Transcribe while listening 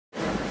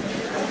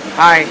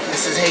Hi,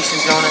 this is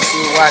Haitianjonas.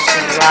 You're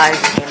watching live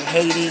in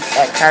Haiti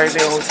at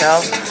Caribbean Hotel.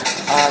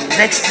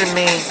 Next to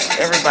me,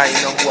 everybody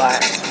know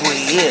who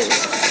he is,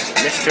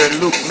 Mr.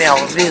 Luck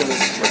Mervil.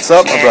 What's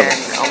up, my brother?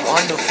 I'm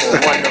wonderful.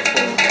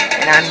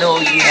 And I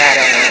know you had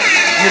a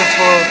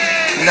beautiful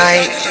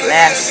night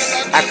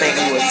last, I think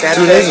it was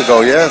Saturday. 2 days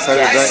ago, yeah,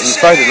 Saturday night.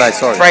 Friday night,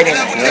 sorry. Friday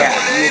night, yeah.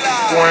 You were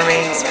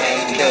performing,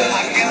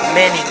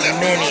 and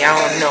many, I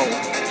don't know,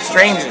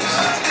 strangers.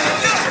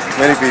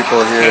 Many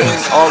people here.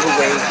 Came all the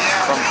way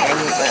from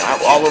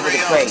all over the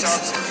place.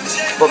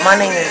 But my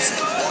name is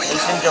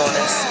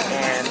Haitianjonas,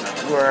 and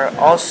we're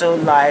also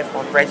live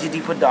on Reggie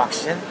D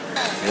Production.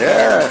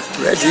 Yeah,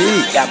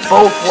 Reggie. Got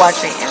both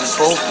watching and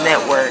both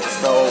networks,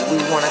 so we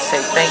want to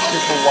say thank you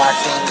for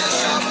watching,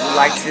 and we'd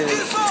like to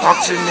talk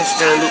to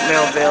Mr. Luck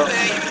Mervil.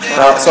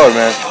 Sorry,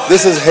 man.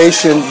 This is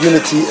Haitian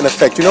Unity in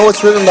Effect. You know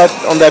what's written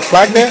on that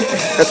flag there?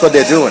 That's what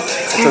they're doing.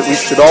 That's what we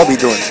should all be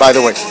doing, by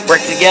the way.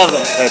 Work together.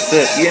 That's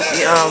it.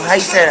 How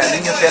you say that?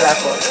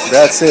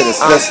 That's it. It's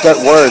just that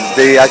word.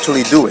 They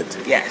actually do it.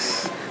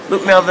 Yes.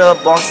 Luck Mervil,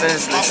 Boston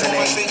is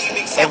listening.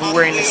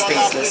 Everywhere in the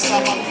States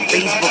listening.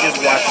 Facebook is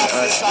watching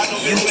us.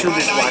 YouTube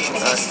is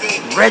watching us.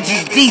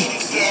 Reggie D,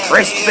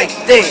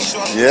 respected,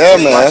 Yeah,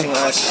 is man. watching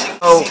us.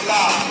 So,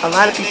 a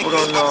lot of people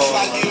don't know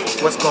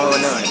what's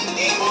going on.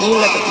 Can you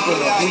let the people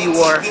know who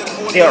you are?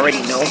 They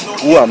already know.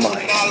 Who am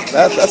I?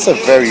 That's a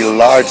very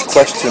large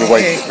question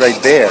right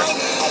there.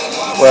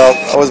 Well,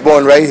 I was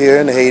born right here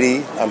in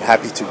Haiti. I'm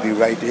happy to be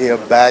right here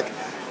back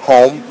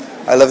home.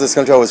 I left this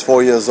country. I was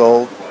 4 years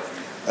old.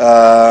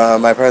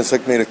 My parents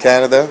took me to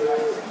Canada.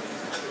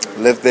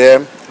 Lived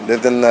there.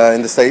 Lived in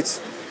the States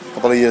a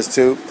couple of years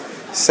too.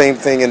 Same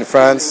thing in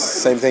France.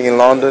 Same thing in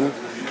London.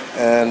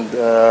 And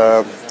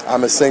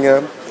I'm a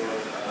singer.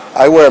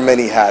 I wear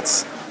many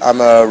hats.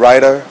 I'm a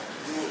writer.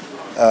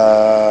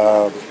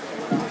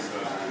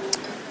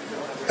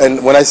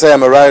 And when I say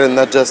I'm a writer,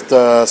 not just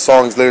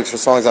songs, lyrics for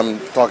songs, I'm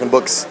talking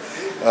books.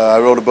 I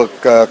wrote a book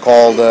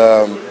called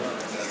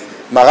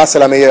Ma race est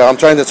la meilleure. I'm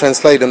trying to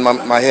translate in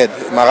my head.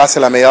 Ma race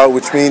est la meilleure,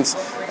 which means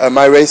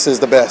my race is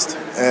the best.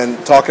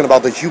 And talking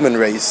about the human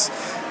race.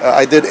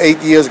 I did 8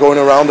 years going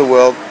around the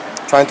world,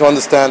 trying to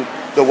understand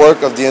the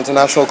work of the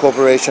international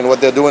corporation, what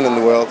they're doing in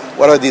the world,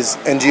 what are these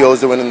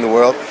NGOs doing in the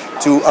world,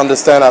 to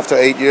understand after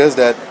 8 years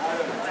that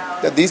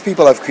these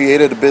people have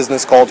created a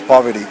business called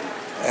poverty.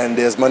 And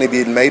there's money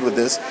being made with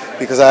this,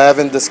 because I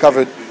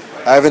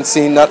haven't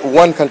seen not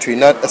one country,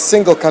 not a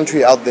single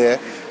country out there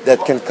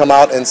that can come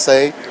out and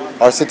say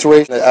our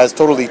situation has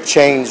totally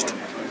changed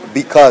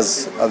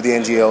because of the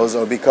NGOs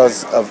or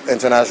because of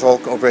international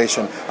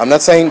cooperation. I'm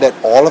not saying that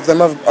all of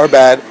them are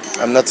bad.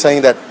 I'm not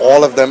saying that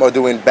all of them are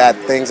doing bad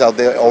things out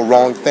there or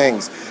wrong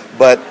things.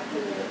 But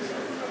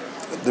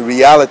the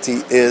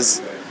reality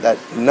is that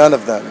none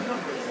of them,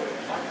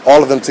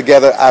 all of them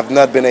together, have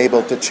not been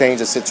able to change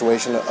the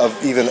situation of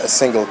even a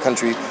single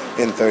country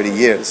in 30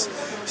 years.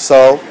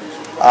 So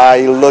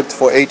I looked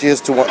for 8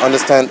 years to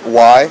understand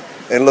why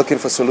and looking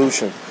for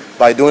solution.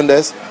 By doing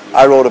this,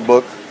 I wrote a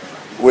book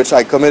which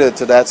I committed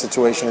to that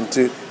situation,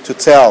 to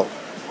tell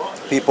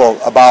people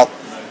about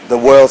the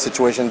world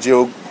situation,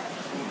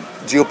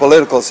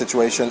 geopolitical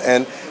situation,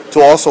 and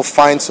to also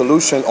find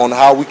solution on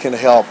how we can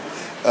help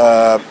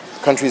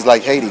countries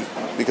like Haiti,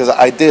 because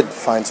I did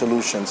find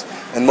solutions,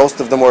 and most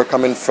of them were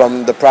coming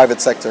from the private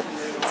sector,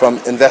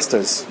 from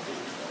investors.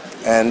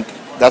 And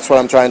that's what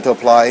I'm trying to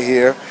apply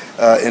here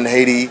in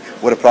Haiti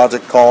with a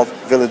project called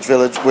Village,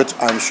 which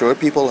I'm sure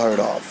people heard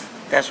of.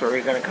 That's where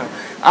we're gonna come.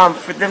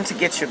 For them to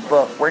get your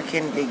book, where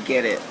can they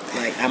get it?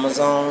 Like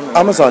Amazon?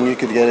 Amazon, you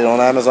could get it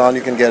on Amazon.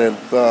 You can get it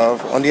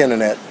on the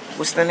internet.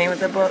 What's the name of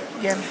the book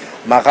again?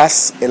 Ma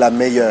race est la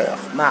meilleure.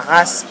 Ma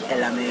race est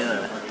la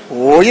meilleure.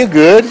 Oh, you're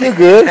good. You're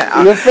good.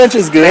 Your French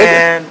is good.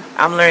 And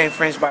I'm learning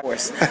French by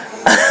force.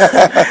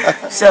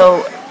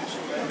 So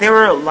there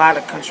were a lot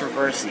of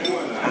controversy.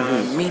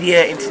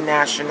 Media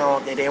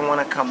International, they didn't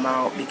want to come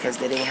out because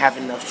they didn't have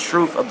enough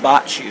truth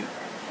about you.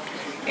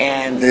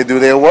 And they do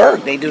their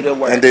work. They do their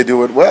work. And they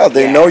do it well.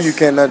 They Yes. know you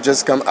cannot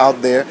just come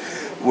out there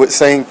with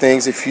saying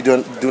things if you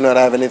do not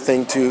have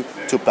anything to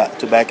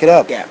back it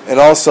up. Yeah. And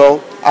also,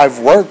 I've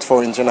worked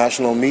for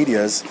international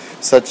medias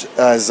such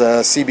as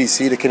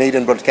CBC, the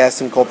Canadian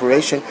Broadcasting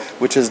Corporation,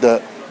 which is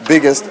the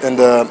biggest and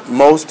the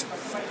most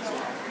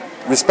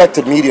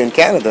respected media in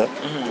Canada.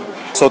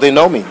 So they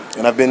know me,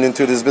 and I've been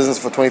into this business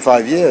for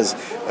 25 years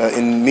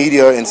in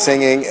media, in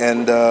singing,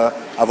 and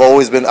I've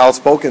always been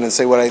outspoken and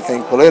say what I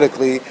think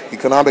politically,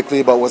 economically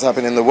about what's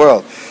happening in the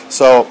world.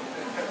 So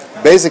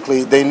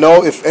basically, they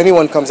know if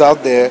anyone comes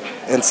out there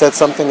and said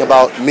something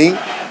about me,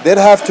 they'd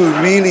have to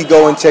really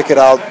go and check it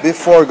out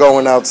before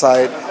going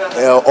outside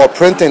or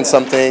printing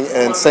something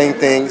and saying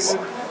things.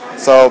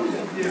 So,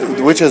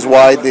 which is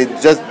why they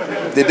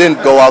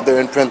didn't go out there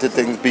and printed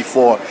things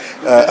before.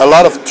 A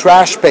lot of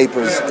trash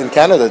papers in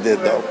Canada did,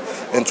 though.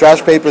 And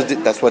trash papers,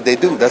 that's what they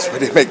do. That's where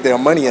they make their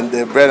money and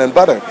their bread and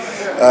butter.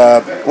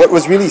 What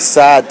was really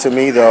sad to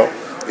me, though,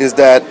 is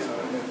that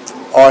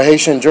our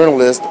Haitian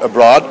journalists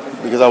abroad,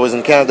 because I was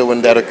in Canada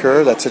when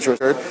that situation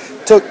occurred,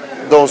 took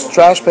those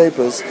trash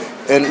papers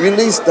and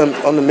released them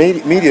on the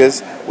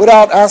medias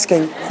without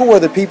asking who are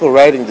the people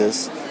writing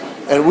this,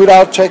 and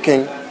without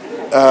checking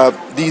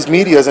these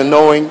medias and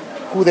knowing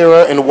who they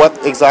were and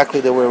what exactly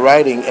they were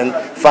writing, and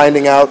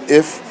finding out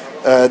if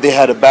they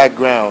had a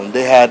background,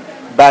 they had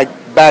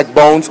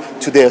backbones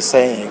to their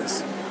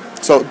sayings.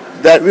 So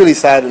that really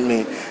saddened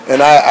me.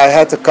 And I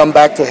had to come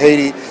back to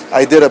Haiti.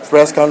 I did a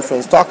press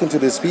conference talking to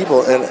these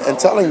people and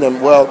telling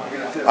them, well,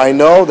 I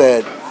know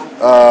that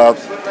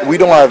we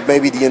don't have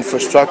maybe the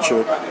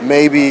infrastructure,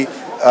 maybe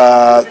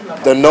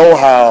the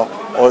know-how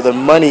or the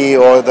money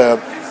or the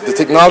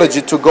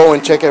technology to go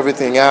and check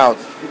everything out.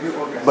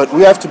 But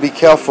we have to be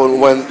careful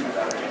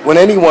when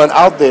anyone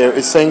out there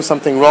is saying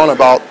something wrong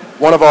about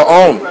one of our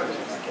own.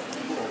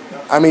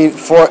 I mean,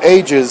 for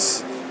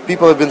ages,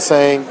 people have been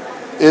saying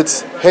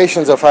it's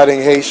Haitians are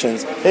fighting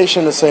Haitians.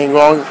 Haitians are saying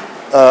wrong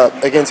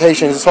against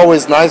Haitians. It's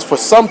always nice for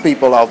some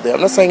people out there.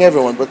 I'm not saying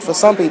everyone, but for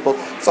some people,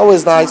 it's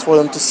always nice for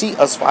them to see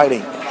us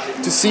fighting,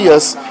 to see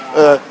us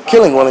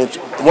killing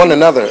one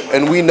another.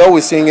 And we know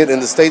we're seeing it in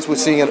the States, we're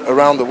seeing it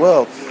around the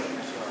world.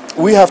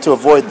 We have to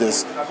avoid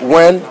this.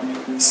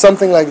 When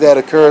something like that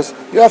occurs,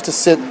 you have to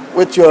sit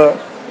with your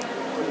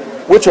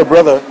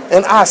brother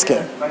and ask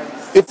him.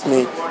 It's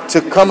me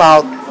to come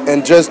out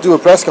and just do a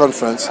press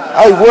conference.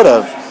 I would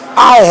have.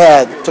 I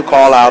had to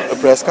call out a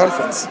press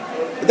conference.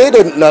 They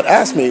did not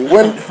ask me.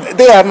 When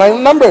they had my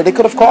number, they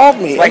could have called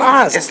me and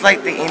asked. It's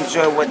like they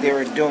enjoy what they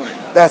were doing.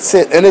 That's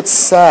it. And it's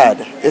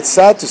sad. It's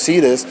sad to see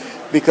this,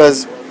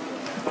 because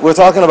we're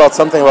talking about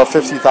something about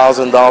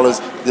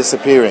 $50,000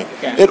 disappearing.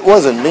 Yeah. It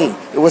wasn't me.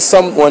 It was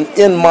someone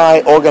in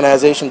my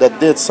organization that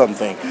did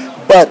something.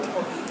 But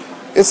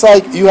it's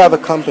like you have a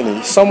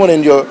company. Someone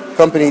in your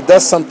company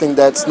does something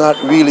that's not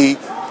really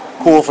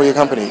cool for your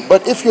company.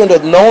 But if you're the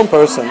known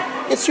person,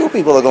 it's you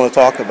people are going to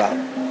talk about.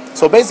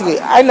 So basically,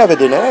 I never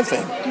did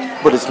anything,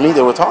 but it's me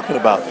they were talking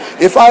about.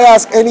 If I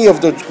ask any of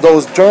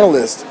those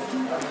journalists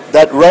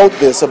that wrote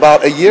this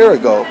about a year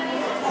ago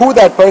who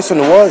that person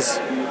was,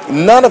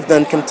 none of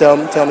them can tell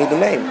me the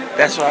name.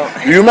 That's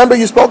right. You remember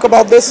you spoke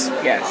about this?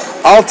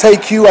 Yes. I'll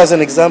take you as an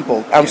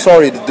example. I'm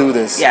sorry to do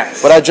this.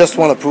 Yes. But I just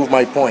want to prove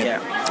my point.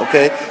 Yeah.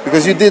 Okay?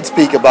 Because you did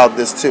speak about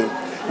this too.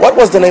 What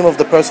was the name of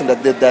the person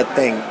that did that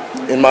thing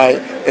in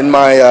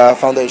my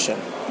foundation?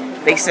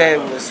 They said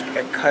it was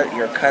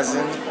your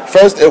cousin.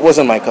 First, it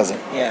wasn't my cousin.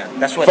 Yeah,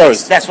 that's what.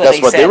 First, that's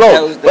what they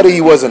wrote. But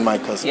he wasn't my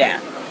cousin. Yeah,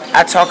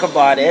 I talk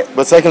about it.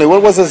 But secondly,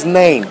 what was his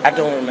name? I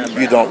don't remember.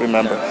 You don't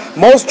remember. No.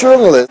 Most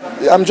journalists,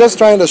 I'm just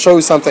trying to show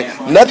you something.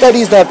 Yeah. Not that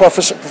he's not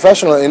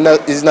professional and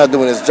he's not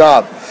doing his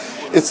job.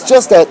 It's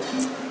just that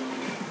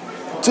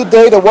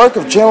today the work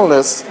of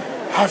journalists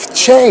have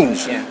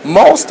changed. Yeah.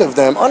 Most of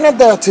them are not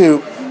there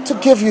to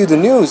give you the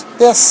news.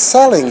 They're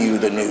selling you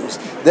the news.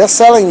 They're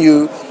selling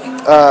you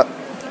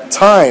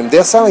time.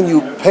 They're selling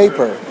you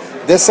paper.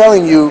 They're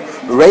selling you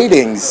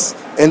ratings,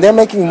 and they're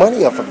making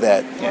money off of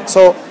that. Yeah.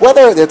 So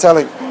whether they're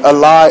telling a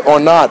lie or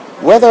not,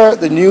 whether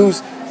the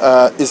news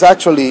is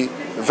actually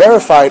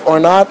verified or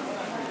not,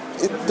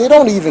 they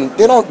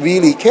don't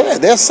really care.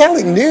 They're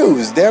selling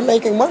news. They're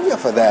making money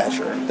off of that.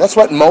 Sure. That's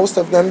what most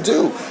of them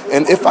do.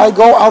 And if I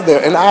go out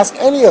there and ask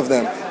any of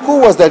them, who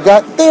was that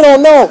guy? They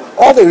don't know.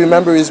 All they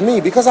remember is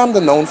me, because I'm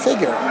the known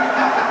figure.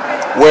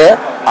 Where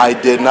I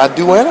did not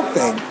do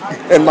anything.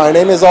 And my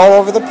name is all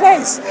over the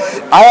place.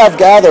 I have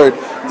gathered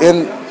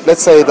in,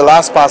 let's say, the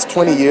past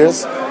 20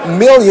 years,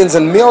 millions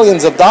and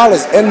millions of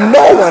dollars, and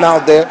no one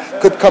out there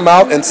could come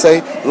out and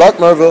say, Luck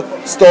Mervil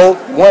stole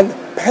 1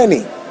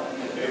 penny.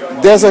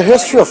 There's a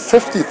history of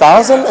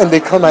 50,000, and they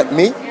come at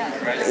me,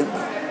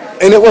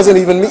 and it wasn't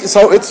even me.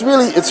 So it's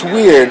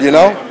weird, you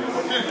know?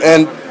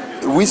 And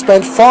we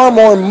spent far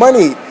more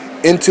money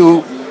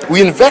we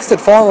invested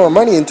far more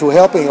money into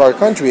helping our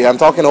country. I'm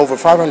talking over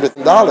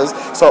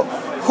 $500,000. So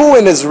who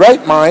in his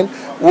right mind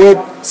would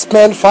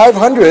spend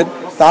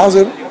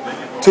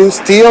 $500,000 to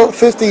steal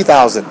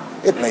 50,000?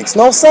 It makes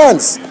no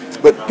sense.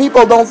 But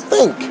people don't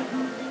think.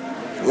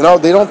 You know,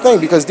 they don't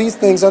think, because these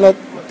things are not,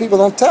 people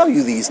don't tell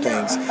you these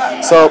things.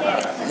 So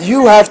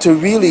you have to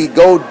really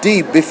go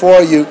deep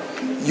before you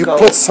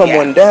put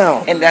someone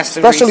down. And that's the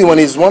especially reason, when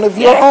he's one of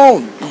your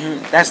own.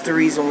 Mm-hmm. That's the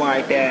reason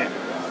why that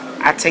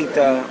I take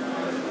the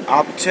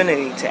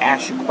opportunity to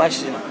ask you a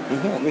question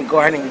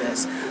regarding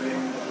this.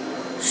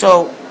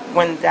 So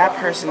when that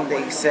person,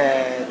 they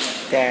said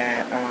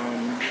that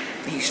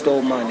he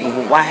stole money,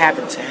 what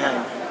happened to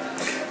him?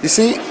 You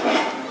see,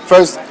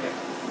 first,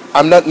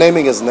 I'm not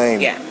naming his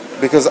name. Yeah.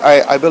 Because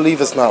I believe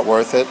it's not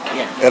worth it.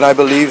 Yeah. And I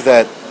believe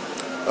that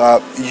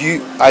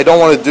I don't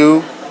want to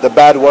do the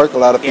bad work a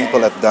lot of people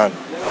have done.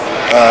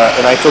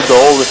 And I took the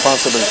whole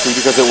responsibility,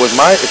 because it's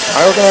my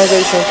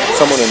organization.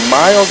 Someone in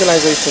my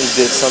organization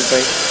did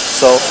something,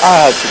 so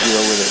I had to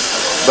deal with it.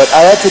 But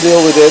I had to deal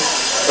with it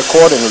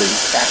accordingly.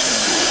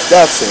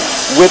 That's it,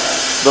 with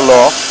the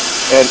law.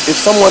 And if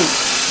someone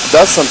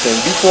does something,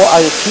 before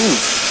I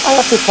accuse, I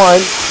have to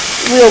find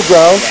real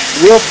ground,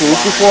 real proof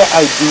before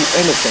I do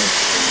anything.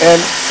 And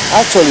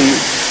actually,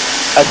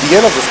 at the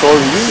end of the story,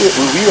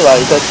 we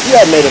realized that he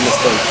had made a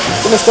mistake.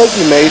 The mistake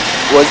he made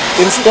was,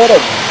 instead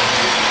of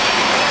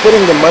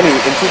putting the money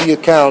into the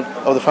account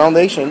of the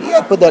foundation, he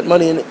had put that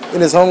money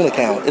in his own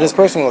account, in his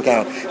personal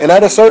account. And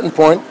at a certain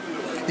point,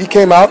 he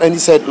came out and he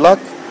said, "Luck,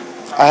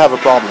 I have a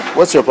problem."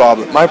 "What's your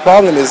problem?" "My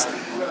problem is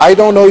I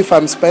don't know if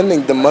I'm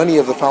spending the money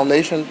of the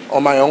foundation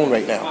on my own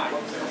right now."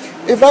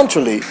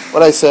 Eventually,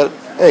 what I said,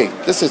 "Hey,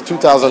 this is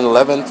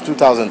 2011,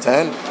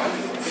 2010.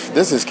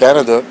 This is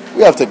Canada.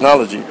 We have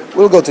technology.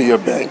 We'll go to your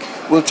bank.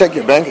 We'll check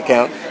your bank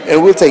account,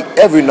 and we'll take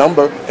every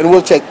number, and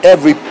we'll check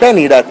every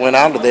penny that went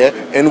out of there,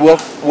 and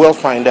we'll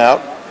find out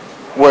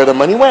where the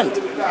money went."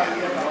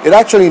 It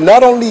actually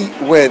not only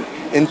went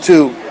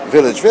into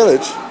Village,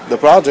 the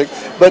project,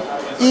 but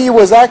he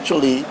was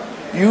actually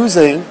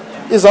using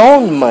his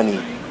own money.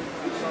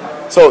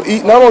 So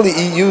not only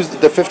he used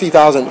the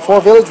 50,000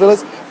 for Village,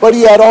 but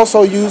he had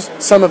also used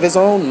some of his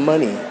own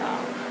money.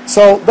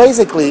 So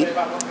basically,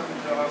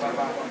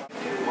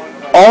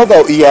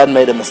 although he had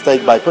made a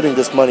mistake by putting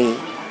this money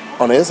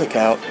on his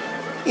account,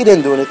 he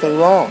didn't do anything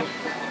wrong.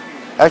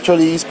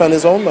 Actually, he spent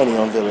his own money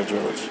on Village.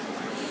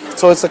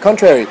 So it's the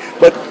contrary.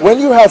 But when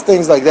you have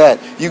things like that,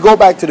 you go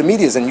back to the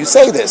medias and you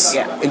say this,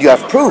 and you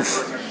have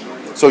proof.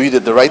 So you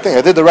did the right thing.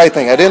 I did the right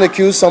thing. I didn't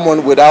accuse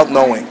someone without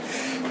knowing.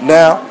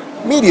 Now,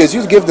 medias,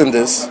 you give them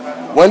this.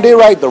 When they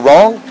write the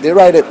wrong, they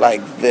write it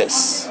like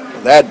this,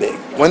 that big.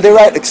 When they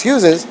write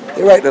excuses,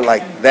 they write it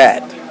like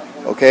that,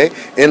 okay?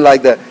 In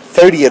like the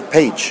 30th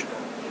page.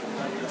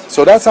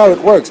 So that's how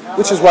it works,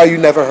 which is why you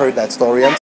never heard that story.